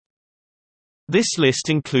This list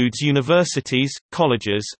includes universities,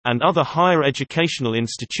 colleges, and other higher educational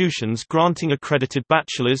institutions granting accredited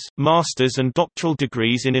bachelor's, master's and doctoral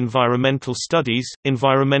degrees in environmental studies,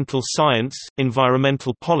 environmental science,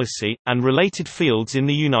 environmental policy, and related fields in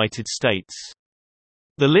the United States.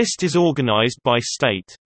 The list is organized by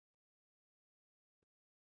state.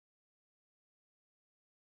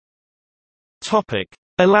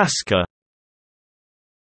 Alaska.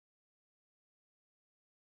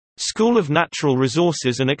 School of Natural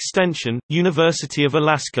Resources and Extension, University of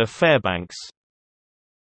Alaska Fairbanks.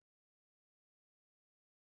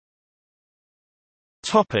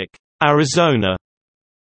 Arizona.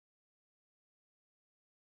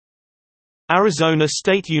 Arizona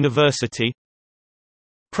State University.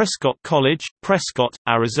 Prescott College, Prescott,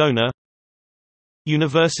 Arizona.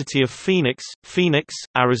 University of Phoenix, Phoenix,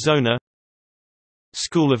 Arizona.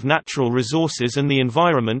 School of Natural Resources and the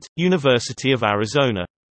Environment, University of Arizona.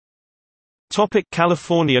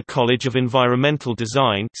 California College of Environmental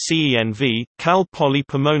Design CENV, Cal Poly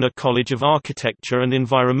Pomona College of Architecture and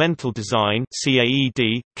Environmental Design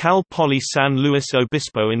CAED, Cal Poly San Luis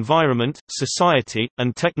Obispo Environment, Society,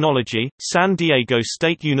 and Technology, San Diego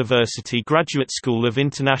State University Graduate School of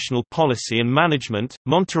International Policy and Management,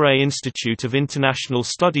 Monterey Institute of International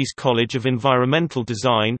Studies College of Environmental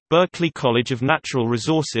Design, Berkeley College of Natural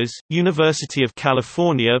Resources, University of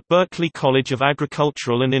California Berkeley College of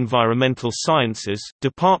Agricultural and Environmental Sciences,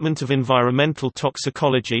 Department of Environmental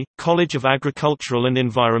Toxicology, College of Agricultural and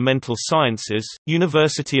Environmental Sciences,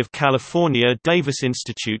 University of California Davis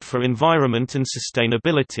Institute for Environment and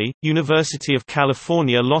Sustainability, University of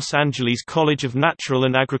California Los Angeles College of Natural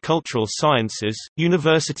and Agricultural Sciences,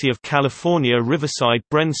 University of California Riverside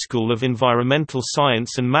Bren School of Environmental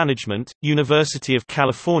Science and Management, University of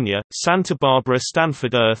California, Santa Barbara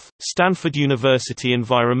Stanford Earth, Stanford University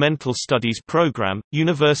Environmental Studies Program,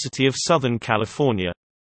 University of Southern California.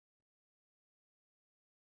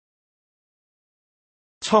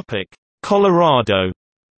 Colorado.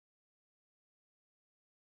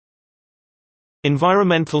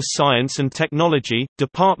 Environmental Science and Technology,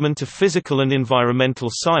 Department of Physical and Environmental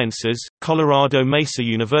Sciences, Colorado Mesa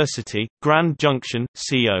University, Grand Junction,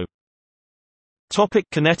 CO.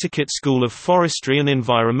 Connecticut School of Forestry and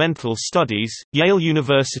Environmental Studies, Yale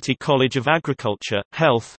University College of Agriculture,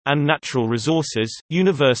 Health, and Natural Resources,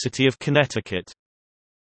 University of Connecticut.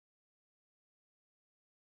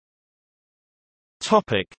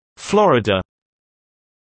 Florida.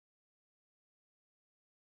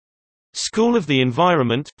 School of the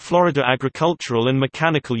Environment, Florida Agricultural and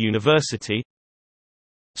Mechanical University.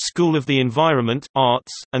 School of the Environment,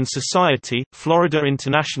 Arts, and Society, Florida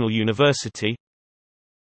International University.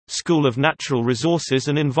 School of Natural Resources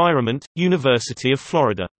and Environment, University of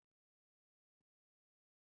Florida.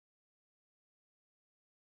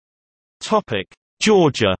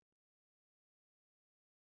 Georgia.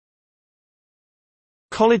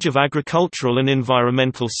 College of Agricultural and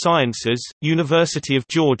Environmental Sciences, University of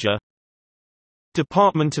Georgia.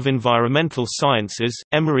 Department of Environmental Sciences,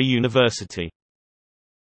 Emory University.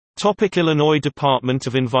 Illinois Department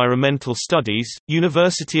of Environmental Studies,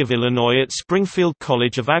 University of Illinois at Springfield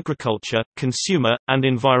College of Agriculture, Consumer, and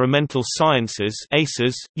Environmental Sciences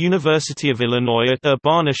ACES, University of Illinois at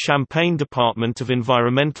Urbana-Champaign Department of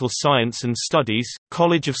Environmental Science and Studies,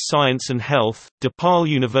 College of Science and Health, DePaul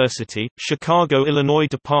University, Chicago Illinois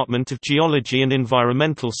Department of Geology and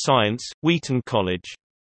Environmental Science, Wheaton College.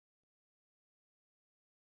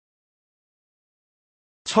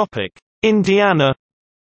 Indiana.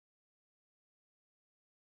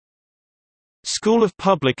 School of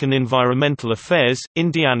Public and Environmental Affairs,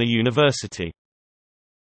 Indiana University.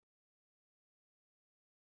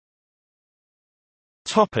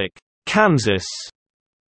 Kansas.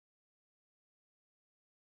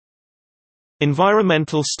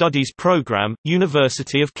 Environmental Studies Program,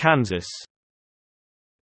 University of Kansas.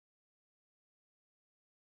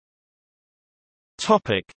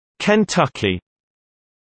 Kentucky.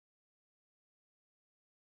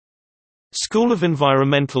 School of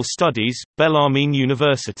Environmental Studies, Bellarmine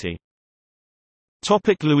University.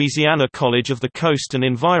 Louisiana College of the Coast and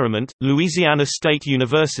Environment, Louisiana State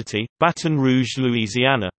University, Baton Rouge,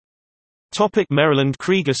 Louisiana. Maryland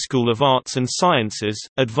Krieger School of Arts and Sciences,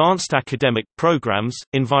 Advanced Academic Programs,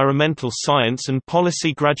 Environmental Science and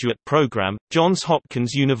Policy Graduate Program, Johns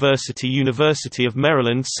Hopkins University, University of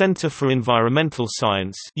Maryland Center for Environmental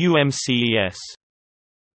Science, UMCES.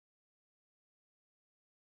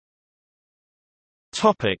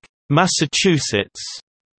 Massachusetts.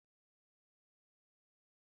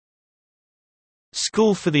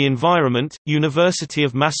 School for the Environment, University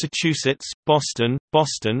of Massachusetts, Boston,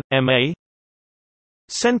 Boston, MA.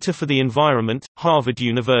 Center for the Environment, Harvard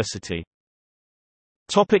University.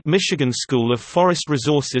 Michigan School of Forest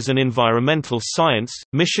Resources and Environmental Science,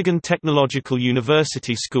 Michigan Technological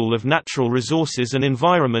University School of Natural Resources and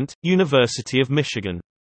Environment, University of Michigan.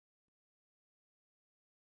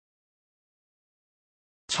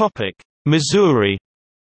 Missouri.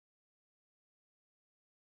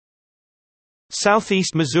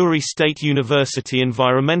 Southeast Missouri State University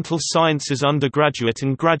Environmental Sciences undergraduate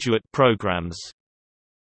and graduate programs.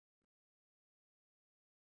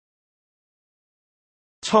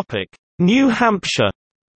 New Hampshire.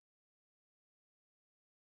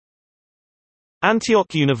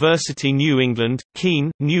 Antioch University New England,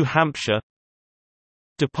 Keene, New Hampshire.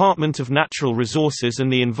 Department of Natural Resources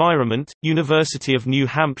and the Environment, University of New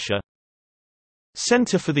Hampshire.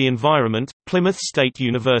 Center for the Environment, Plymouth State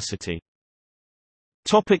University.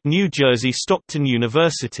 New Jersey Stockton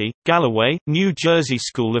University, Galloway, New Jersey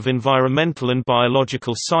School of Environmental and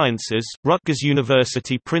Biological Sciences, Rutgers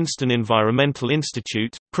University Princeton Environmental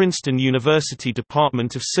Institute, Princeton University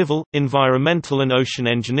Department of Civil, Environmental and Ocean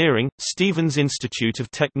Engineering, Stevens Institute of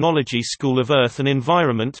Technology School of Earth and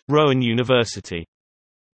Environment, Rowan University.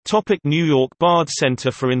 New York Bard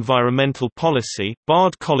Center for Environmental Policy,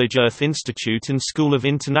 Bard College Earth Institute and School of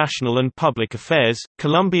International and Public Affairs,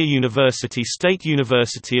 Columbia University State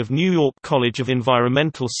University of New York College of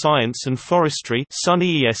Environmental Science and Forestry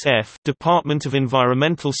SUNY ESF, Department of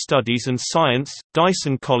Environmental Studies and Science,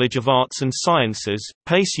 Dyson College of Arts and Sciences,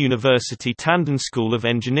 Pace University Tandon School of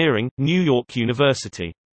Engineering, New York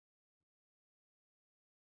University.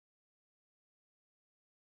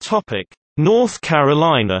 North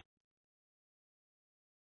Carolina.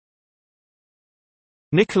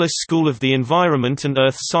 Nicholas School of the Environment and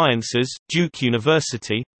Earth Sciences, Duke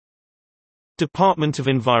University. Department of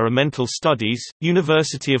Environmental Studies,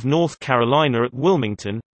 University of North Carolina at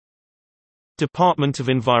Wilmington. Department of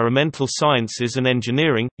Environmental Sciences and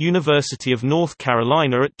Engineering, University of North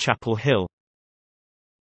Carolina at Chapel Hill.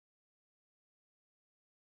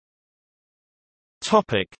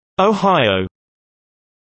 Ohio.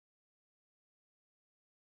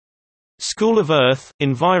 School of Earth,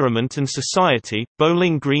 Environment and Society,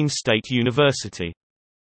 Bowling Green State University.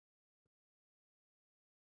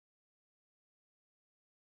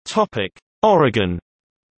 Oregon.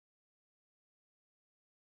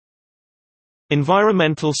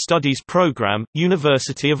 Environmental Studies Program,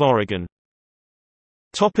 University of Oregon.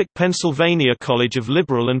 Pennsylvania College of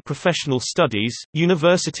Liberal and Professional Studies,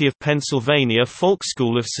 University of Pennsylvania Falk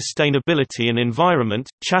School of Sustainability and Environment,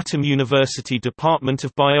 Chatham University Department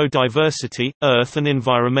of Biodiversity, Earth and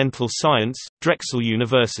Environmental Science, Drexel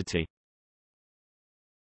University.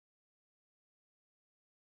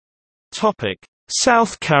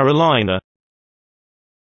 South Carolina.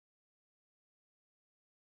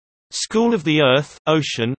 School of the Earth,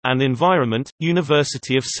 Ocean, and Environment,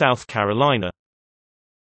 University of South Carolina.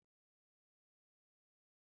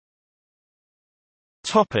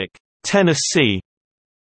 Tennessee.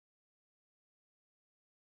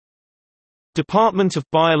 Department of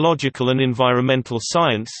Biological and Environmental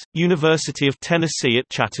Science, University of Tennessee at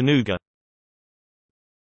Chattanooga.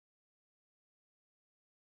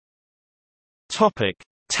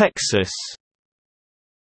 Texas.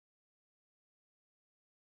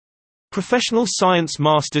 Professional Science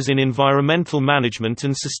Masters in Environmental Management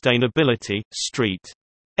and Sustainability, St.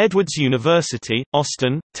 Edwards University,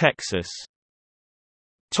 Austin, Texas.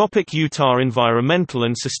 Utah Environmental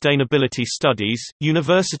and Sustainability Studies,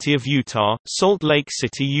 University of Utah, Salt Lake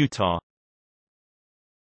City, Utah.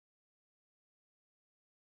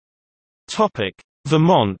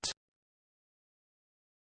 Vermont.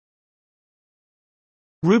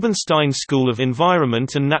 Rubenstein School of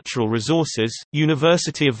Environment and Natural Resources,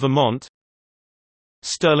 University of Vermont.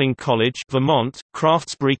 Sterling College, Vermont,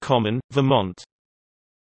 Craftsbury Common, Vermont.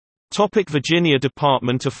 Virginia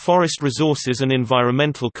Department of Forest Resources and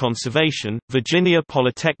Environmental Conservation, Virginia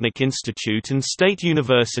Polytechnic Institute and State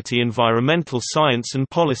University Environmental Science and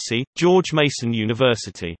Policy, George Mason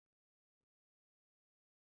University.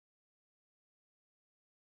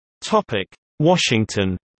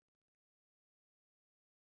 Washington.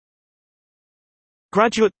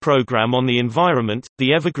 Graduate Program on the Environment,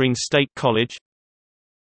 the Evergreen State College.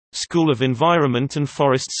 School of Environment and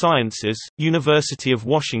Forest Sciences, University of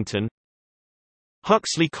Washington.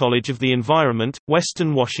 Huxley College of the Environment,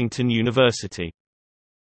 Western Washington University.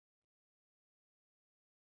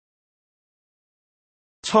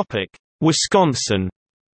 Wisconsin.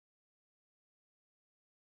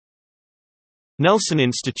 Nelson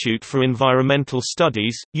Institute for Environmental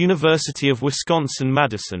Studies, University of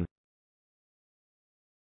Wisconsin-Madison.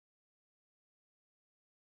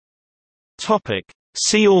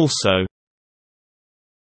 See also: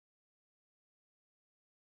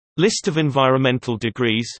 List of environmental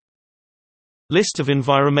degrees, List of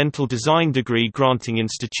environmental design degree granting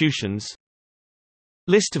institutions,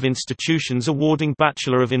 List of institutions awarding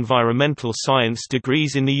Bachelor of Environmental Science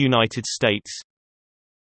degrees in the United States,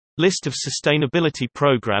 List of sustainability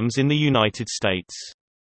programs in the United States.